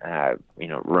really,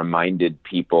 reminded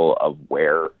people of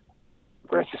where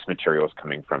this material is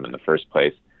coming from in the first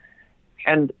place.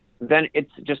 And then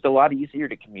it's just a lot easier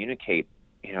to communicate,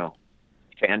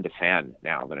 fan to fan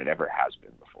now than it ever has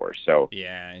been before. So,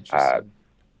 yeah, interesting.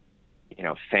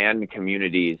 Fan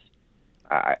communities,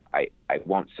 I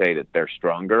won't say that they're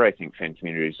stronger. I think fan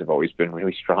communities have always been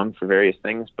really strong for various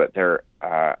things, but they're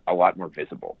a lot more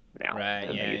visible now.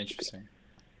 Right. Yeah. Interesting.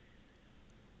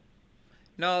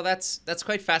 No, that's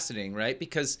quite fascinating, right?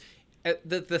 Because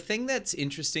the thing that's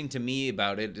interesting to me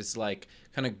about it is like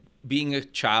kind of being a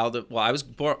child of, well, I was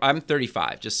born, I'm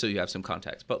 35, just so you have some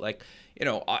context, but like,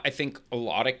 I think a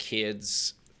lot of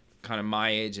kids kind of my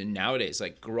age and nowadays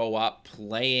like grow up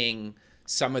playing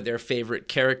some of their favorite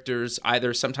characters,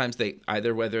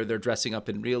 either whether they're dressing up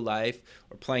in real life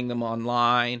or playing them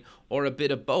online or a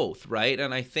bit of both, right?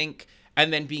 And I think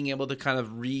and then being able to kind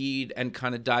of read and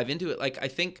kind of dive into it. Like, I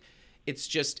think it's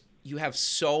just, you have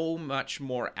so much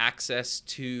more access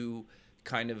to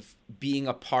kind of being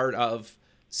a part of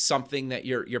something that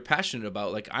you're passionate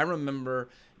about. Like, I remember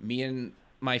me and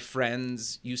my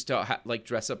friends used to like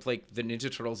dress up like the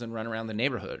Ninja Turtles and run around the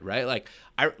neighborhood, right? Like,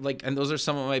 and those are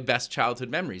some of my best childhood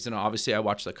memories. And obviously I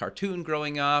watched the cartoon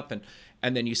growing up,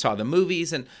 and then you saw the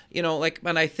movies, and, you know, like,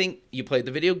 and I think you played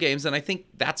the video games, and I think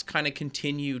that's kind of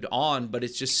continued on, but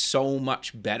it's just so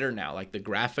much better now. Like, the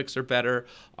graphics are better,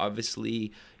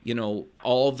 obviously, you know,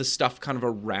 all the stuff kind of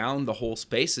around the whole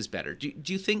space is better. Do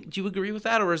you agree with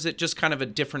that, or is it just kind of a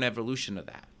different evolution of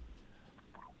that?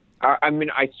 I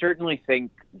mean, I certainly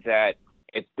think that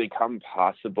it's become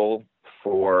possible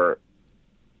for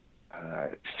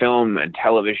film and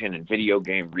television and video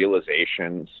game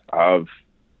realizations of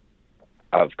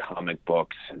comic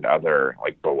books and other,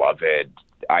 like, beloved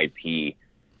IP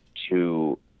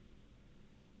to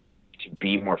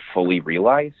be more fully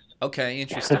realized. Okay,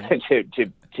 interesting.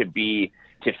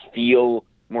 to feel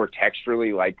more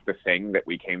texturally like the thing that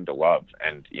we came to love.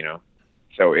 And, you know,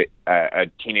 so a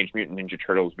Teenage Mutant Ninja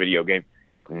Turtles video game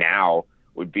now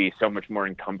would be so much more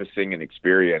encompassing and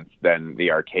experience than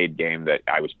the arcade game that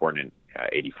I was born in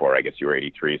 84. I guess you were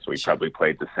 83, so we probably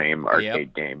played the same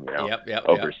arcade game, you know,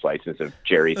 over slices of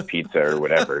Jerry's Pizza or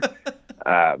whatever.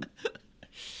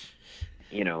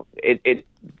 You know,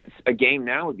 a game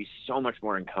now would be so much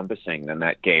more encompassing than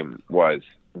that game was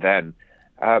then.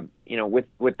 You know,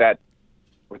 with that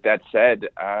said,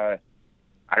 I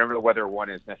don't know whether one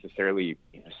is necessarily,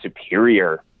 you know,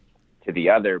 superior to the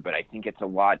other, but I think it's a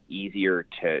lot easier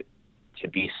to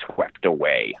be swept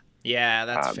away. Yeah,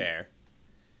 that's fair.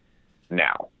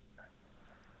 Now.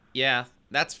 Yeah,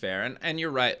 that's fair. And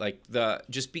you're right. Like,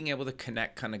 just being able to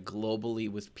connect kind of globally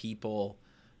with people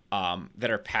that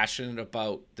are passionate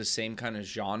about the same kind of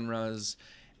genres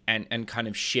and kind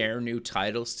of share new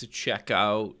titles to check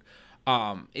out.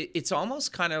 It's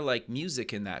almost kind of like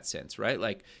music in that sense, right?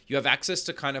 Like, you have access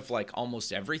to kind of like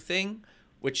almost everything,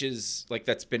 which is like,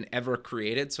 that's been ever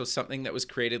created. So something that was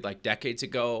created like decades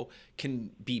ago can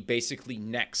be basically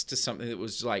next to something that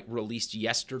was like released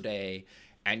yesterday.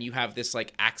 And you have this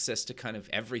like access to kind of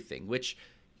everything, which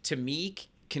to me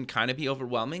can kind of be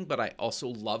overwhelming, but I also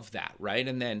love that, right?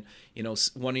 And then, you know,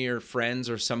 one of your friends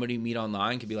or somebody you meet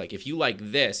online can be like, if you like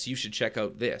this, you should check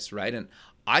out this, right? And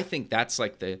I think that's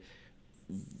like the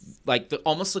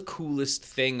almost the coolest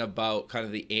thing about kind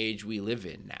of the age we live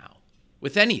in now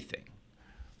with anything.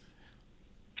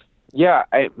 Yeah,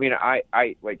 I mean, I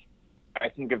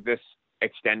think of this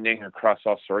extending across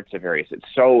all sorts of areas. It's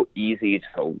so easy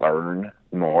to learn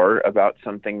more about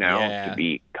something now,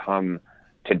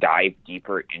 to dive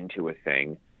deeper into a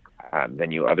thing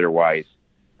than you otherwise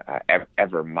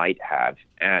ever might have.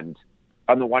 And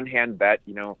on the one hand, that,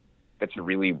 you know, that's a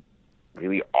really,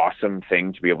 really awesome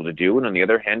thing to be able to do. And on the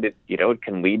other hand, it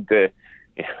can lead to,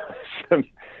 you know,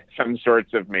 some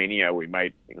sorts of mania we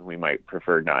might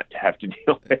prefer not to have to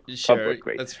deal with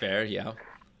publicly. That's fair. Yeah.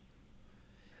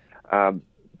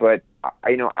 But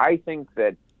I think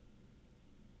that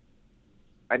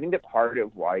part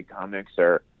of why comics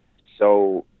are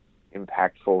so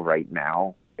impactful right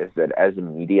now is that as a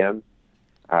medium,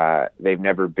 they've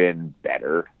never been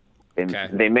better.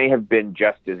 They may have been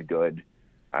just as good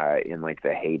in like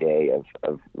the heyday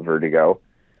of Vertigo.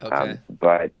 Okay.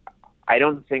 But I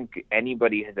don't think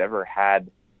anybody has ever had,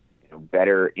 you know,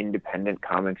 better independent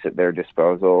comics at their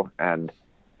disposal. And,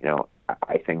 you know,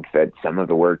 I think that some of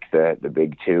the work that the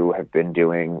big two have been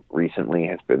doing recently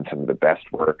has been some of the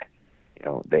best work, you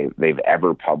know, they've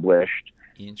ever published.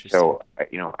 Interesting. So,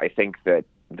 you know, I think that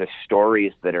the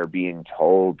stories that are being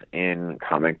told in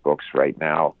comic books right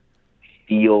now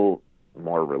feel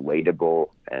more relatable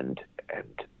and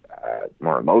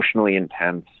more emotionally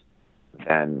intense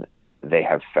than they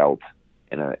have felt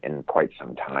in quite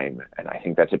some time. And I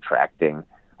think that's attracting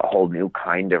a whole new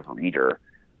kind of reader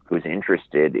who's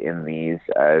interested in these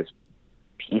as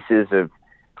pieces of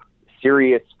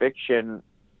serious fiction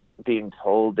being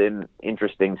told in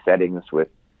interesting settings with,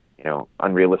 you know,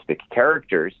 unrealistic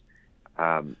characters,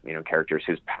 you know, characters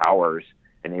whose powers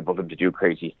enable them to do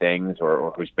crazy things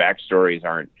or whose backstories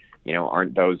aren't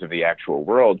those of the actual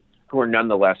world, who are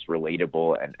nonetheless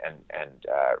relatable and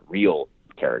real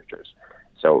characters.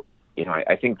 So, you know,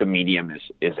 I think the medium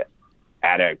is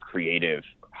at a creative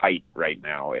height right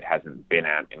now it hasn't been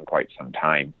at in quite some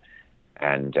time.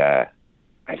 And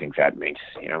I think that makes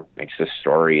the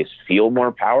stories feel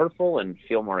more powerful and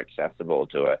feel more accessible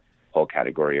to a whole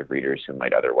category of readers who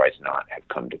might otherwise not have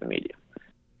come to the medium.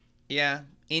 Yeah,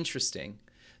 interesting.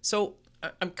 So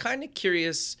I'm kind of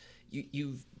curious,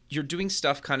 you've you're doing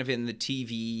stuff kind of in the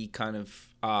TV kind of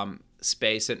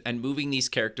space and moving these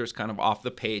characters kind of off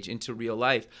the page into real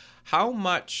life. How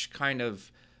much kind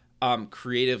of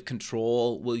creative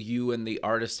control will you and the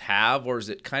artist have, or is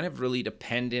it kind of really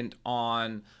dependent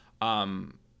on,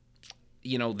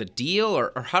 the deal,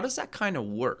 or how does that kind of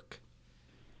work?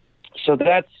 So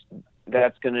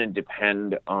that's going to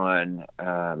depend on,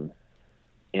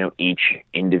 each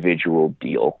individual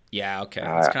deal. Yeah. Okay.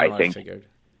 That's kind of what I figured.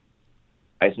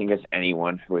 I think as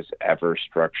anyone who has ever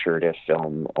structured a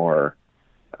film or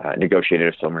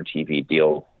negotiated a film or TV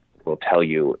deal will tell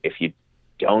you, if you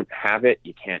don't have it,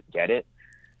 you can't get it.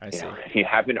 I see. If you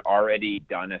haven't already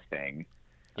done a thing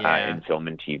in film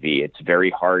and TV, it's very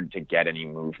hard to get any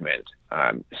movement.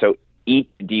 So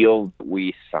each deal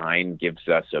we sign gives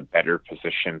us a better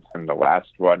position than the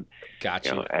last one.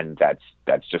 Gotcha. And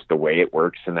that's just the way it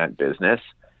works in that business.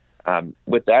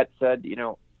 With that said,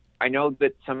 I know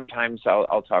that sometimes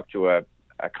I'll talk to a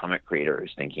comic creator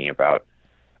who's thinking about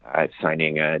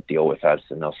signing a deal with us,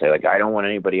 and they'll say, like, I don't want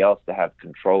anybody else to have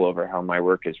control over how my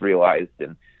work is realized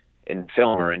in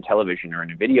film or in television or in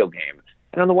a video game.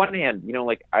 And on the one hand,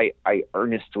 I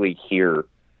earnestly hear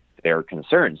their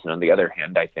concerns. And on the other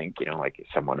hand, I think, like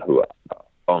someone who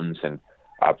owns and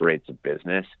operates a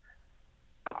business,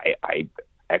 I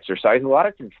exercise a lot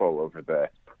of control over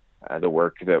the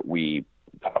work that we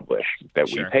publish, that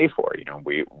Sure. we pay for.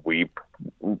 We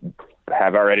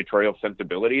have our editorial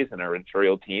sensibilities and our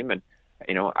editorial team, and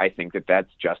I think that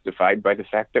that's justified by the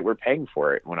fact that we're paying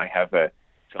for it. When I have a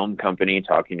film company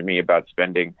talking to me about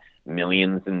spending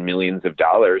millions and millions of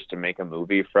dollars to make a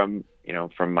movie from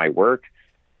my work,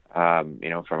 from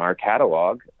our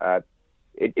catalog,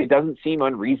 it doesn't seem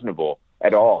unreasonable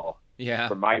at all. Yeah.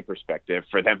 From my perspective,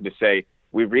 for them to say,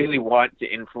 we really want to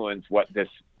influence what this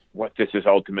is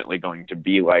ultimately going to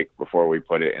be like before we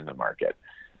put it in the market.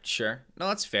 Sure. No,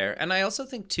 that's fair. And I also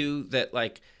think too that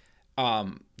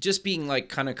just being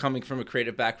kind of coming from a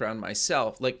creative background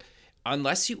myself,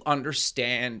 unless you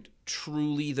understand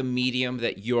truly the medium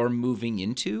that you're moving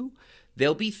into,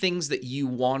 there'll be things that you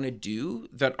want to do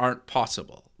that aren't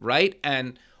possible, right?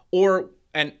 And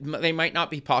they might not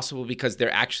be possible because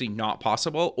they're actually not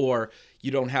possible, or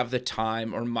you don't have the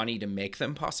time or money to make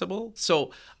them possible.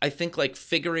 So I think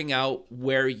figuring out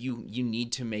where you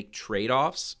need to make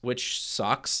trade-offs, which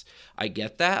sucks. I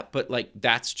get that, but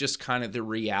that's just kind of the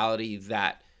reality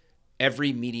that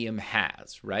every medium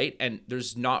has, right? And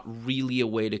there's not really a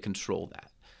way to control that.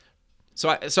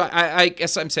 So I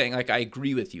guess I'm saying I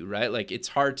agree with you, right? It's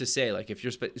hard to say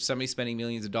if somebody's spending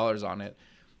millions of dollars on it,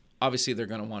 obviously they're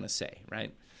going to want to say,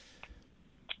 right?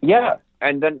 Yeah.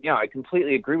 And then, I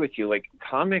completely agree with you.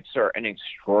 Comics are an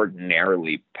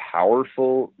extraordinarily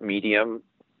powerful medium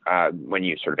when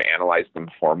you sort of analyze them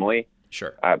formally.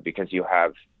 Sure. Because you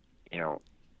have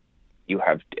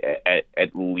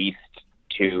at least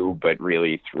two, but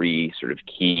really three sort of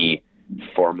key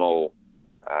formal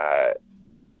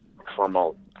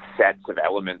sets of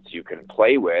elements you can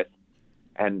play with.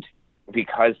 And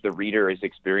because the reader is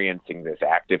experiencing this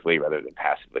actively rather than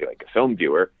passively like a film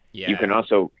viewer, you can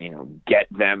also, get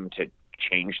them to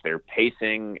change their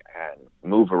pacing and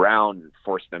move around and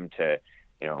force them to,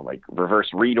 reverse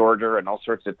read order and all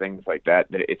sorts of things like that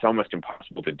it's almost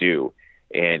impossible to do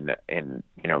in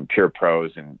pure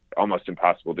prose, and almost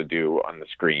impossible to do on the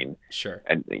screen. Sure.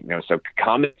 And, so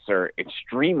comics are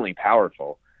extremely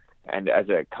powerful. And as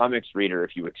a comics reader,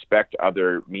 if you expect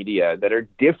other media that are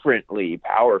differently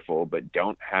powerful but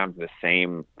don't have the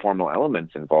same formal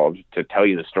elements involved to tell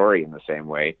you the story in the same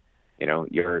way,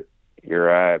 you're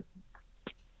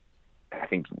I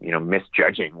think,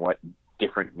 misjudging what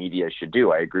different media should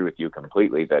do. I agree with you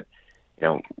completely that,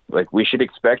 we should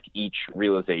expect each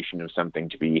realization of something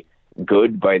to be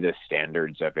good by the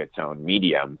standards of its own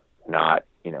medium, not,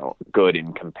 good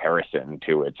in comparison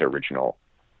to its original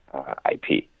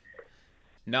IP.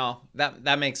 No,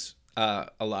 that makes a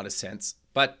lot of sense.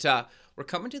 But we're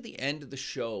coming to the end of the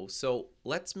show, so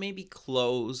let's maybe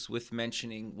close with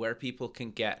mentioning where people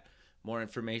can get more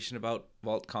information about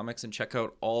Vault Comics and check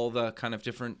out all the kind of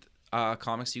different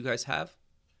comics you guys have.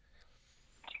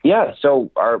 Yeah,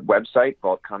 so our website,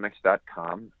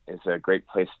 vaultcomics.com, is a great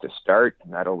place to start,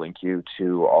 and that'll link you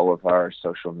to all of our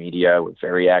social media. We're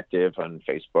very active on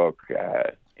Facebook,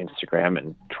 Instagram,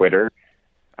 and Twitter.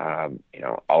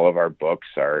 All of our books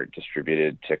are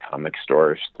distributed to comic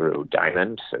stores through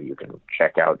Diamond, so you can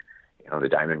check out, the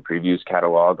Diamond Previews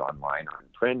catalog online or in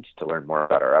print to learn more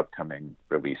about our upcoming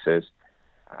releases.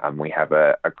 We have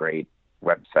a great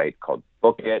website called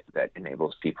Book It that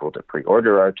enables people to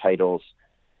pre-order our titles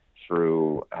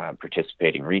through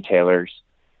participating retailers.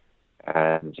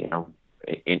 And,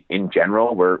 in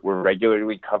general, we're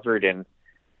regularly covered in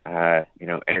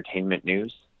entertainment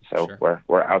news. So Sure.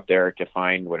 we're out there to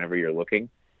find whenever you're looking,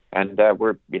 and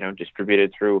we're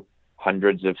distributed through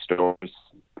hundreds of stores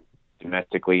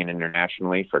domestically and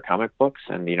internationally for comic books,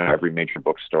 and every major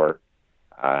bookstore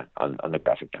on the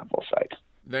graphic novel side.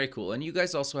 Very cool. And you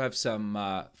guys also have some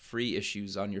free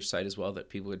issues on your site as well that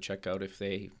people would check out if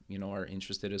they are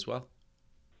interested as well.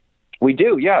 We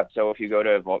do, yeah. So if you go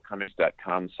to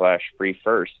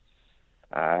vaultcomics.com/free-first,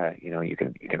 you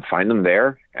can find them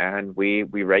there, and we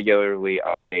regularly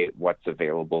update what's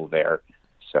available there.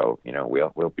 So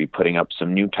we'll be putting up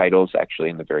some new titles actually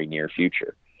in the very near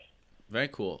future. Very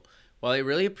cool. Well, I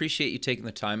really appreciate you taking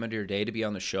the time out of your day to be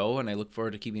on the show, and I look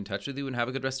forward to keeping in touch with you. And have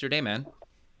a good rest of your day, man.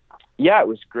 Yeah, it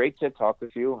was great to talk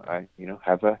with you.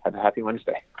 Have a happy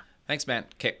Wednesday. Thanks, man.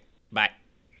 Okay, bye.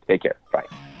 Take care. Bye.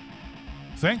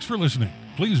 Thanks for listening.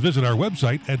 Please visit our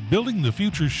website at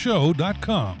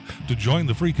buildingthefutureshow.com to join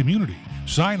the free community,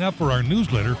 sign up for our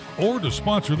newsletter, or to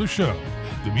sponsor the show.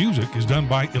 The music is done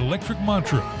by Electric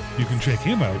Mantra. You can check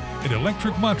him out at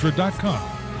electricmantra.com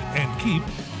and keep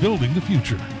building the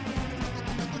future.